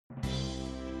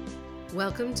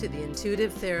Welcome to The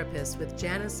Intuitive Therapist with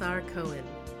Janis R. Cohen,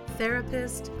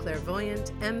 therapist,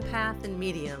 clairvoyant, empath, and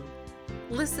medium.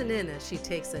 Listen in as she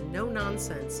takes a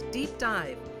no-nonsense deep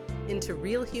dive into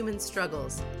real human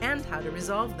struggles and how to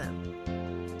resolve them.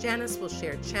 Janis will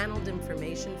share channeled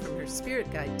information from her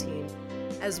spirit guide team,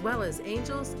 as well as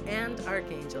angels and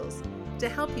archangels, to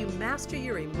help you master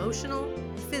your emotional,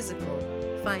 physical,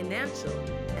 financial,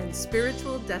 and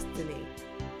spiritual destiny.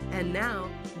 And now,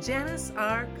 Janis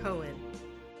R. Cohen.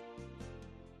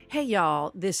 Hey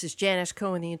y'all, this is Janis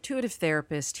Cohen, the Intuitive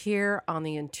Therapist, here on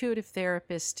the Intuitive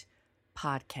Therapist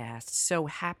podcast. So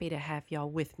happy to have y'all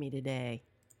with me today.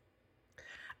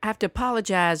 I have to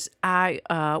apologize. I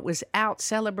was out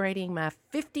celebrating my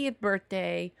 50th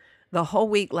birthday the whole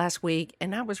week last week,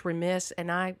 and I was remiss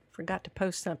and I forgot to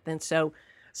post something. So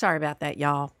sorry about that,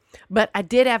 y'all. But I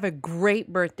did have a great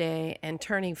birthday, and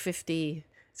turning 50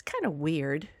 is kind of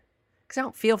weird because I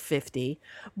don't feel 50,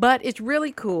 but it's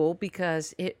really cool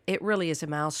because it really is a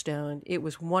milestone. It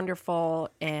was wonderful,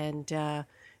 and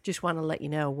just want to let you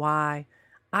know why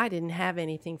I didn't have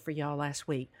anything for y'all last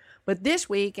week. But this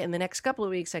week and the next couple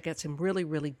of weeks, I got some really,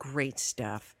 really great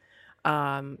stuff.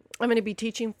 I'm going to be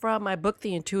teaching from my book,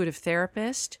 The Intuitive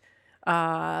Therapist.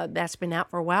 That's been out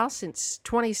for a while, since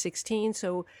 2016.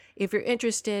 So if you're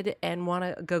interested and want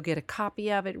to go get a copy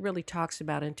of it, it really talks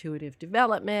about intuitive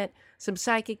development, some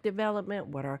psychic development,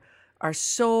 what our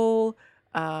soul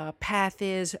path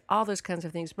is, all those kinds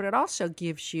of things. But it also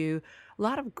gives you a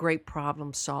lot of great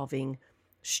problem-solving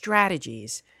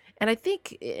strategies. And I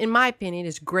think, in my opinion,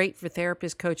 it's great for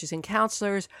therapists, coaches, and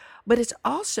counselors, but it's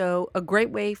also a great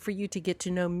way for you to get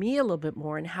to know me a little bit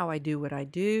more and how I do what I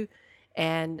do.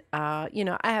 And,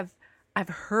 I've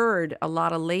heard a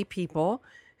lot of lay people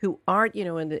who aren't,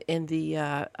 in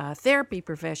the therapy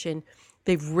profession,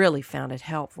 they've really found it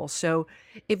helpful. So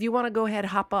if you want to go ahead,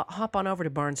 hop on over to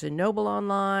Barnes & Noble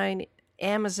online,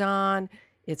 Amazon,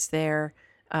 it's there.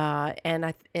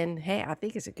 And hey, I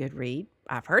think it's a good read.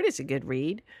 I've heard it's a good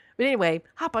read. But anyway,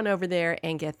 hop on over there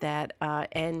and get that.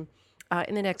 And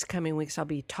in the next coming weeks, I'll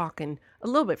be talking a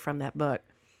little bit from that book.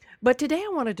 But today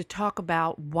I wanted to talk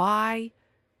about why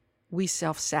we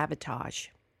self-sabotage.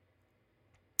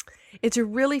 It's a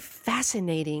really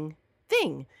fascinating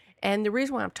thing. And the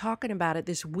reason why I'm talking about it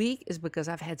this week is because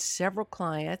I've had several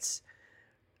clients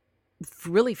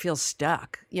really feel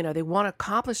stuck. They want to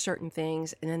accomplish certain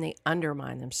things and then they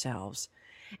undermine themselves.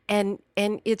 And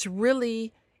it's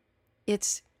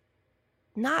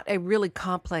not a really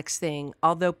complex thing,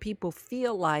 although people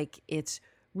feel like it's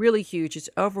really huge, it's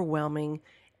overwhelming.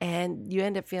 And you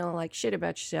end up feeling like shit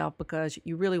about yourself because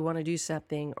you really want to do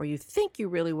something, or you think you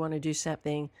really want to do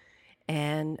something,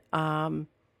 and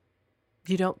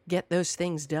you don't get those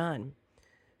things done.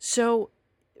 So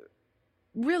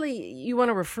really, you want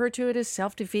to refer to it as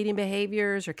self-defeating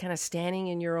behaviors or kind of standing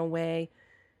in your own way.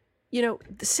 The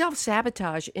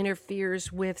self-sabotage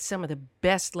interferes with some of the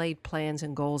best laid plans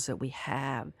and goals that we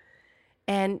have.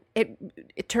 And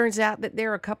it turns out that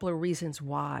there are a couple of reasons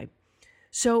why.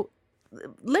 So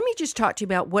let me just talk to you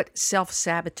about what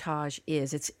self-sabotage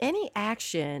is. It's any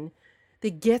action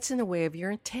that gets in the way of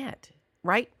your intent,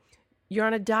 right? You're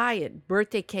on a diet,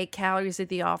 birthday cake calories at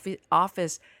the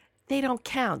office, they don't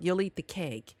count. You'll eat the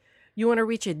cake. You want to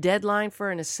reach a deadline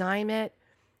for an assignment,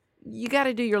 you got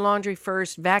to do your laundry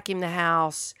first, vacuum the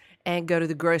house, and go to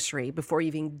the grocery before you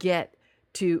even get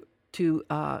to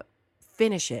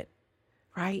finish it,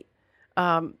 right?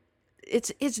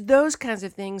 It's those kinds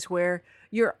of things where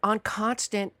you're on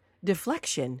constant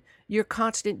deflection, you're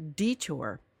constant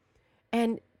detour.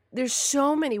 And there's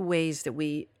so many ways that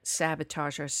we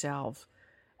sabotage ourselves.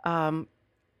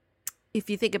 If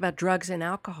you think about drugs and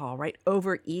alcohol, right?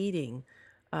 Overeating,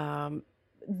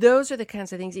 those are the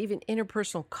kinds of things, even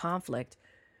interpersonal conflict.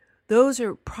 Those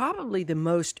are probably the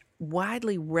most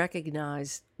widely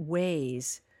recognized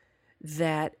ways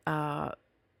that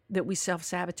that we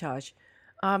self-sabotage.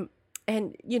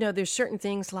 And, there's certain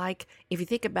things like, if you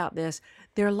think about this,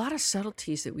 there are a lot of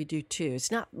subtleties that we do too.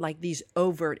 It's not like these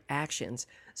overt actions.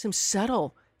 Some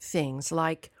subtle things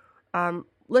like,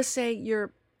 let's say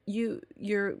you're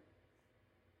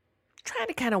trying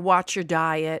to kind of watch your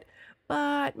diet,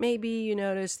 but maybe you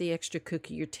notice the extra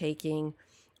cookie you're taking,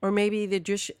 or maybe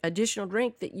the additional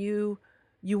drink that you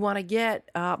want to get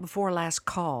before last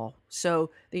call,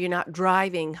 so that you're not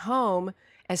driving home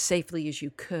as safely as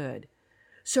you could.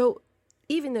 So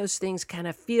even those things kind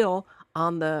of feel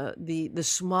on the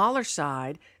smaller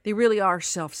side, they really are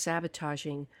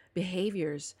self-sabotaging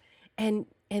behaviors. And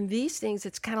these things,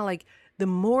 it's kind of like the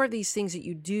more of these things that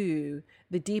you do,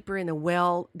 the deeper in the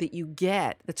well that you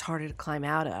get, that's harder to climb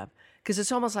out of. Because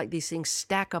it's almost like these things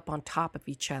stack up on top of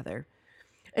each other.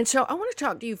 And so I want to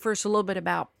talk to you first a little bit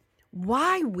about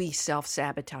why we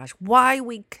self-sabotage, why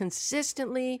we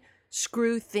consistently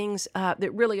screw things up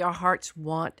that really our hearts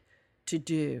want to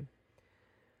do.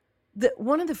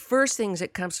 One of the first things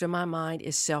that comes to my mind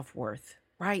is self-worth,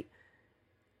 right?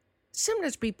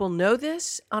 Sometimes people know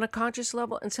this on a conscious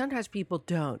level and sometimes people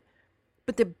don't.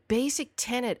 But the basic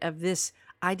tenet of this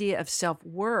idea of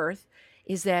self-worth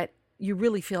is that you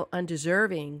really feel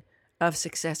undeserving of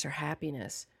success or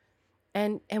happiness.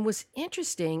 And what's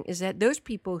interesting is that those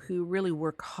people who really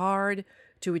work hard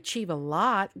to achieve a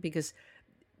lot because,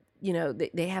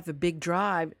 they have a big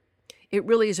drive, it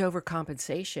really is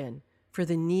overcompensation for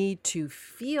the need to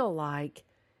feel like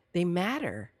they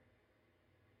matter.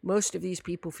 Most of these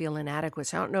people feel inadequate.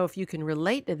 So I don't know if you can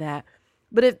relate to that,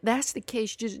 but if that's the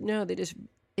case, just know that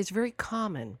it's very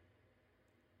common.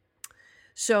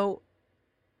 So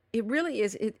it really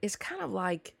is, it's kind of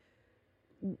like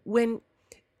when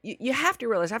you have to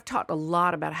realize, I've talked a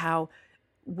lot about how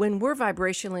when we're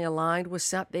vibrationally aligned with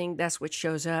something, that's what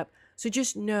shows up. So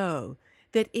just know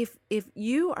that if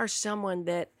you are someone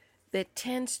that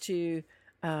tends to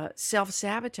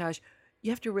self-sabotage, you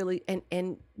have to really,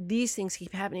 and these things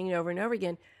keep happening over and over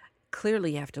again,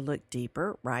 clearly you have to look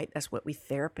deeper, right? That's what we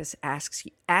therapists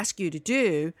ask you to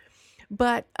do.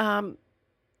 But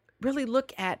really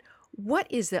look at what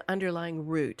is the underlying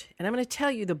root. And I'm going to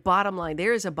tell you the bottom line.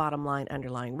 There is a bottom line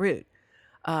underlying root.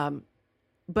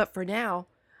 But for now,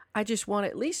 I just want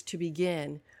at least to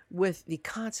begin with the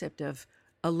concept of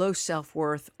a low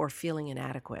self-worth or feeling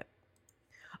inadequate.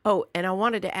 Oh, and I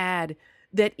wanted to add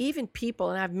that even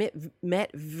people, and I've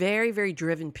met very, very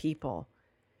driven people,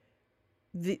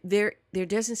 there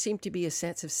doesn't seem to be a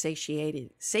sense of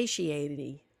satiety.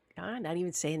 I'm not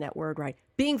even saying that word right.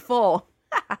 Being full,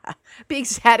 being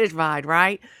satisfied,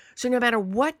 right? So no matter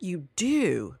what you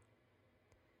do,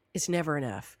 it's never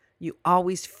enough. You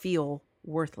always feel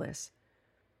worthless.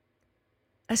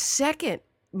 A second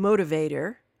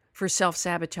motivator for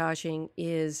self-sabotaging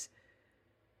is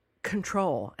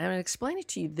control. And I'm going to explain it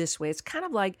to you this way. It's kind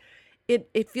of like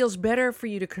it feels better for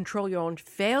you to control your own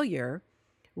failure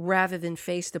rather than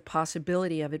face the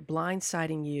possibility of it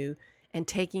blindsiding you and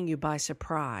taking you by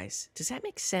surprise. Does that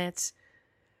make sense?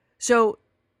 So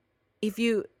if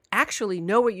you actually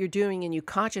know what you're doing and you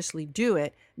consciously do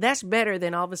it, that's better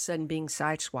than all of a sudden being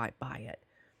sideswiped by it,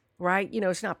 right?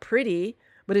 It's not pretty,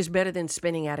 but it's better than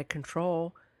spinning out of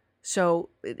control. So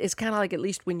it's kind of like, at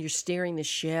least when you're steering the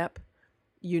ship,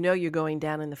 you're going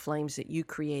down in the flames that you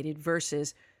created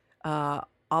versus all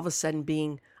of a sudden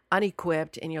being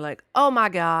unequipped and you're like, oh my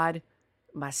God,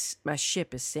 my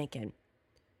ship is sinking.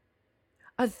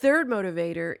 A third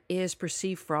motivator is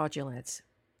perceived fraudulence,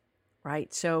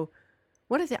 right? So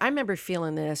I remember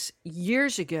feeling this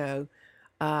years ago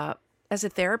as a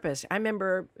therapist. I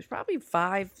remember it was probably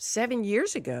 5-7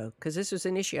 years ago, because this was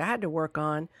an issue I had to work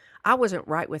on. I wasn't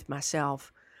right with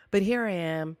myself, but here I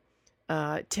am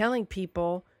telling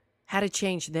people how to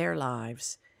change their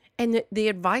lives. And the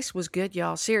advice was good,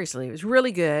 y'all. Seriously, it was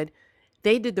really good.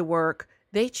 They did the work.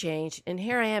 They changed. And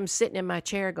here I am sitting in my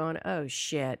chair going, oh,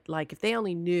 shit. Like, if they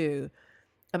only knew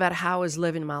about how I was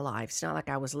living my life. It's not like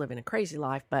I was living a crazy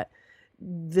life, but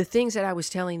the things that I was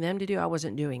telling them to do, I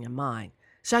wasn't doing in mine.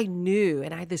 So I knew,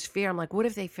 and I had this fear. I'm like, what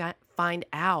if they find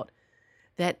out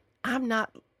that I'm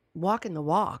not walking the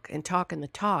walk and talking the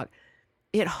talk?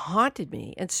 It haunted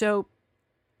me. And so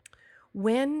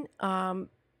when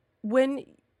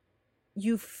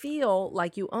you feel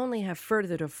like you only have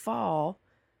further to fall,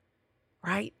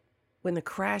 right? When the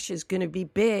crash is going to be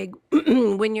big,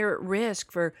 when you're at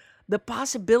risk for the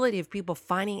possibility of people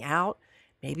finding out,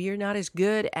 maybe you're not as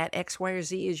good at X, Y, or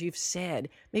Z as you've said.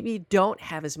 Maybe you don't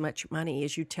have as much money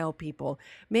as you tell people.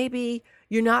 Maybe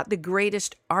you're not the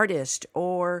greatest artist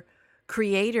or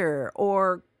creator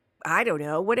or, I don't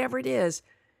know, whatever it is.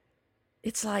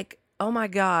 It's like, oh my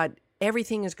God,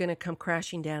 everything is going to come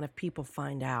crashing down if people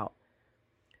find out.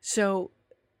 So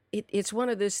it's one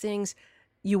of those things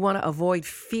you want to avoid,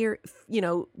 fear,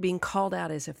 being called out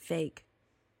as a fake.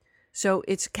 So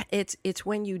it's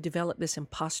when you develop this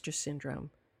imposter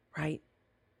syndrome, right?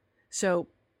 So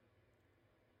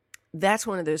that's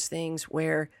one of those things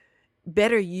where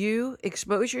better you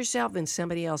expose yourself than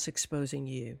somebody else exposing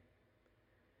you.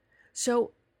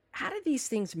 So how do these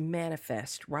things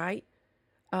manifest, right?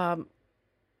 Being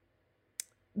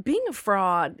a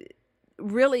fraud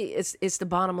really is the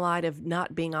bottom line of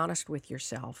not being honest with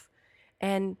yourself.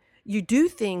 And you do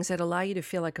things that allow you to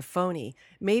feel like a phony.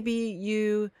 Maybe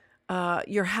you're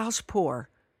house poor.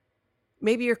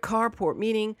 Maybe you're car poor,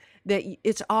 meaning that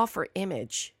it's all for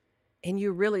image. And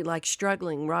you're really like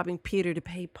struggling, robbing Peter to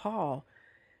pay Paul.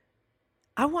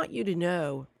 I want you to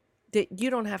know that you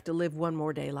don't have to live one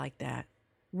more day like that.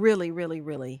 Really, really,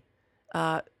 really.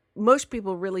 Uh, Most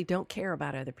people really don't care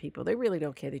about other people. They really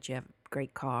don't care that you have a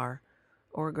great car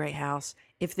or a great house.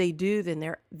 If they do, then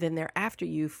they're after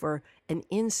you for an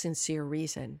insincere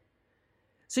reason.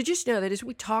 So just know that as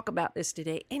we talk about this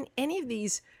today, and any of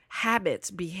these habits,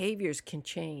 behaviors can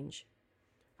change,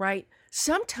 right?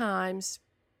 Sometimes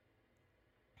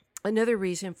another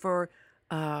reason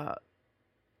uh,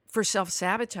 for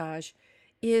self-sabotage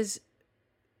is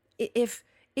if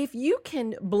if you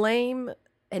can blame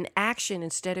an action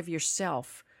instead of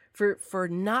yourself for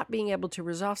not being able to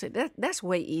resolve it, that's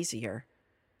way easier,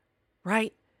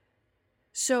 right?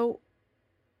 So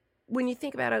when you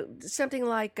think about it, something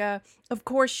like, of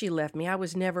course she left me. I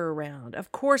was never around.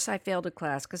 Of course I failed a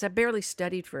class because I barely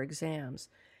studied for exams.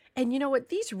 And you know what?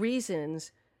 These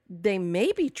reasons, they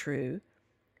may be true,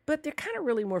 but they're kind of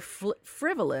really more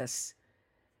frivolous.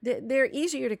 They're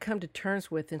easier to come to terms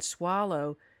with and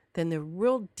swallow than the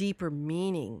real deeper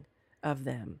meaning of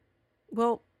them.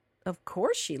 Well, of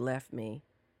course she left me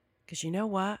because you know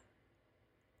what?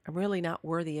 I'm really not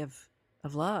worthy of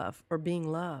love or being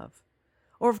loved.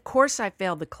 Or of course I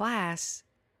failed the class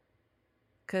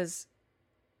because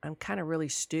I'm kind of really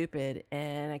stupid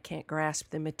and I can't grasp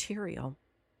the material.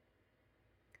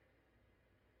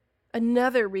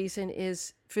 Another reason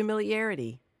is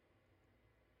familiarity.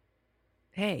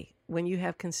 Hey, when you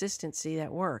have consistency,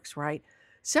 that works, right?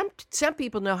 Some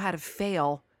people know how to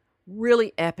fail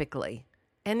really epically,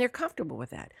 and they're comfortable with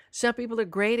that. Some people are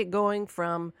great at going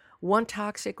from one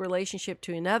toxic relationship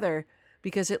to another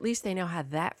because at least they know how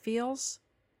that feels,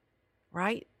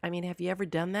 right? I mean, have you ever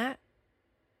done that?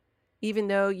 Even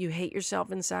though you hate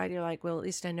yourself inside, you're like, well, at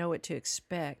least I know what to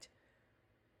expect.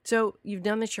 So you've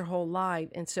done this your whole life,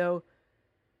 and so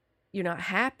you're not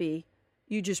happy.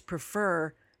 You just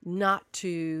prefer not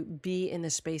to be in the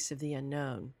space of the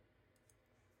unknown.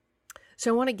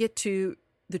 So I want to get to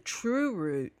the true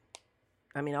root.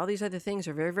 I mean, all these other things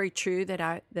are very, very true that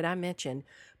I mentioned,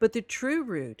 but the true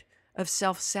root of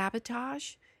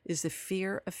self-sabotage is the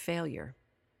fear of failure.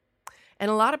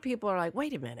 And a lot of people are like,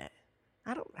 wait a minute,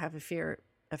 I don't have a fear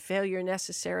of failure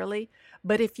necessarily.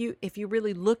 But if you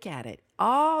really look at it,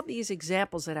 all these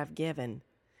examples that I've given,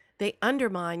 they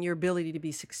undermine your ability to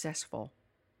be successful.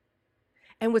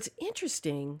 And what's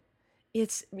interesting,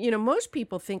 it's, most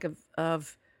people think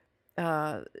of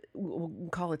we'll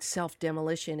call it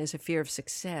self-demolition as a fear of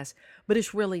success, but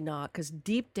it's really not, because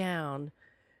deep down,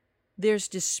 there's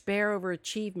despair over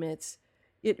achievements.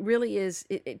 It really is,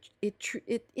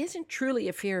 it isn't truly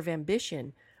a fear of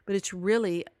ambition, but it's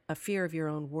really a fear of your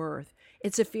own worth.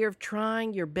 It's a fear of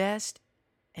trying your best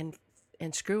and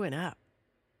screwing up,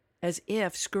 as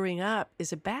if screwing up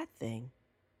is a bad thing.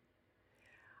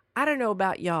 I don't know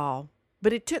about y'all,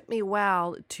 but it took me a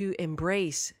while to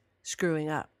embrace screwing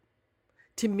up.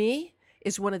 To me,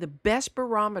 it's one of the best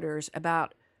barometers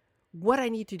about what I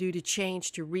need to do to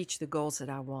change to reach the goals that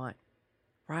I want,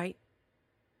 right?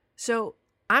 So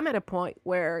I'm at a point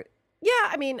where, yeah,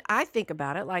 I mean, I think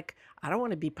about it like I don't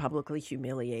want to be publicly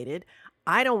humiliated.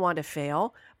 I don't want to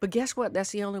fail. But guess what?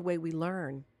 That's the only way we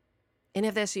learn. And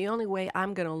if that's the only way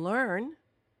I'm going to learn,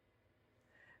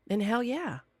 then hell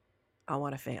yeah, I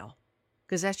want to fail.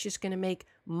 Because that's just going to make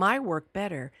my work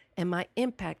better and my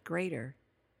impact greater.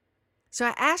 So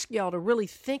I ask y'all to really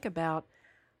think about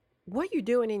what you're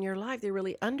doing in your life that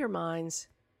really undermines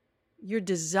your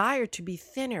desire to be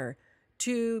thinner,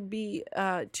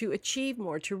 to achieve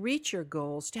more, to reach your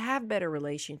goals, to have better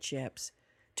relationships,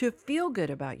 to feel good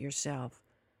about yourself.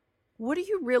 What are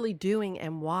you really doing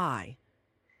and why?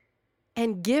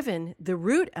 And given the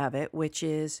root of it, which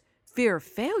is fear of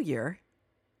failure,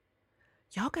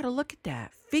 y'all got to look at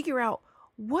that. Figure out,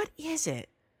 what is it?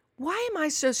 Why am I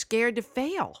so scared to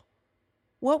fail?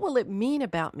 What will it mean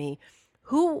about me?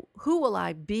 Who will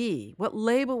I be? What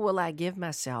label will I give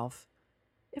myself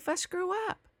if I screw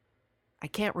up? I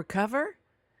can't recover?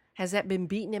 Has that been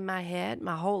beaten in my head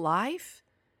my whole life?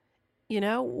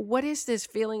 What is this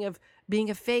feeling of being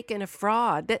a fake and a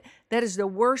fraud? That is the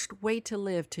worst way to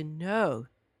live, to know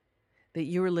that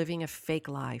you are living a fake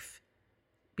life,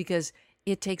 because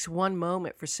it takes one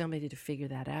moment for somebody to figure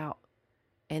that out.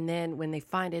 And then when they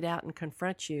find it out and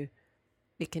confront you,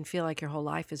 it can feel like your whole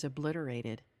life is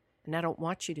obliterated. And I don't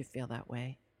want you to feel that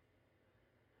way.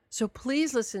 So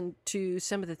please listen to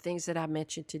some of the things that I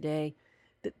mentioned today.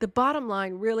 The bottom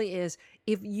line really is,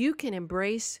 if you can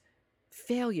embrace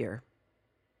failure,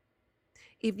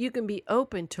 if you can be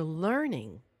open to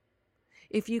learning,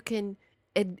 if you can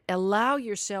allow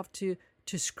yourself to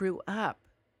screw up,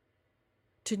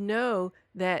 to know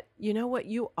that, you know what,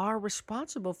 you are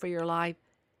responsible for your life,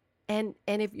 And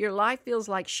if your life feels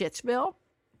like shitsville,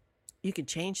 you can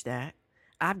change that.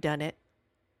 I've done it.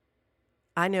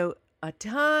 I know a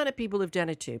ton of people who've done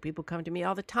it too. People come to me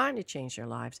all the time to change their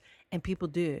lives, and people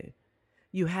do.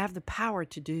 You have the power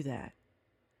to do that.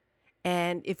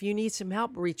 And if you need some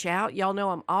help, reach out. Y'all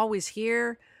know I'm always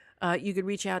here. You can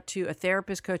reach out to a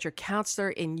therapist, coach, or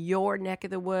counselor in your neck of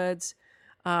the woods.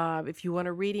 If you want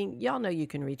a reading, y'all know you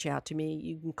can reach out to me.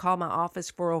 You can call my office,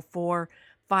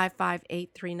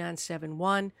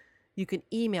 404-558-3971. You can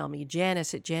email me,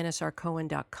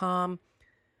 Janis@janisrcohen.com.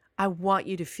 I want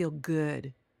you to feel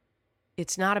good.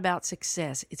 It's not about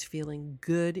success. It's feeling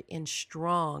good and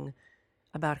strong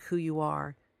about who you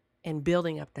are and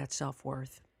building up that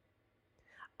self-worth.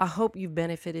 I hope you've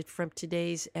benefited from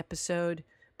today's episode.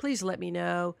 Please let me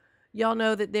know. Y'all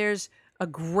know that there's a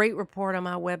great report on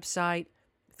my website,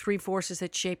 3 Forces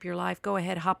That Shape Your Life. Go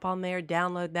ahead, hop on there,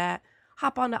 download that.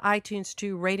 Hop onto iTunes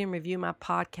too, rate and review my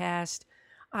podcast.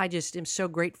 I just am so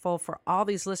grateful for all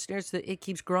these listeners that it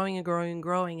keeps growing and growing and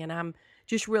growing, and I'm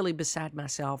just really beside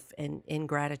myself in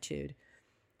gratitude.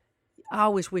 I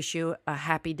always wish you a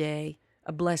happy day,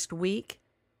 a blessed week,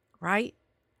 right?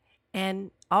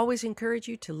 And always encourage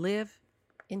you to live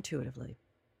intuitively.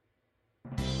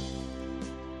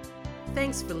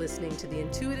 Thanks for listening to The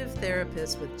Intuitive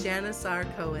Therapist with Janis R.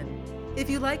 Cohen. If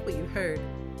you like what you heard,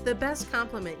 the best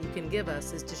compliment you can give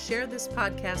us is to share this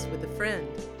podcast with a friend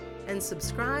and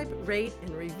subscribe, rate,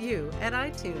 and review at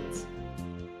iTunes.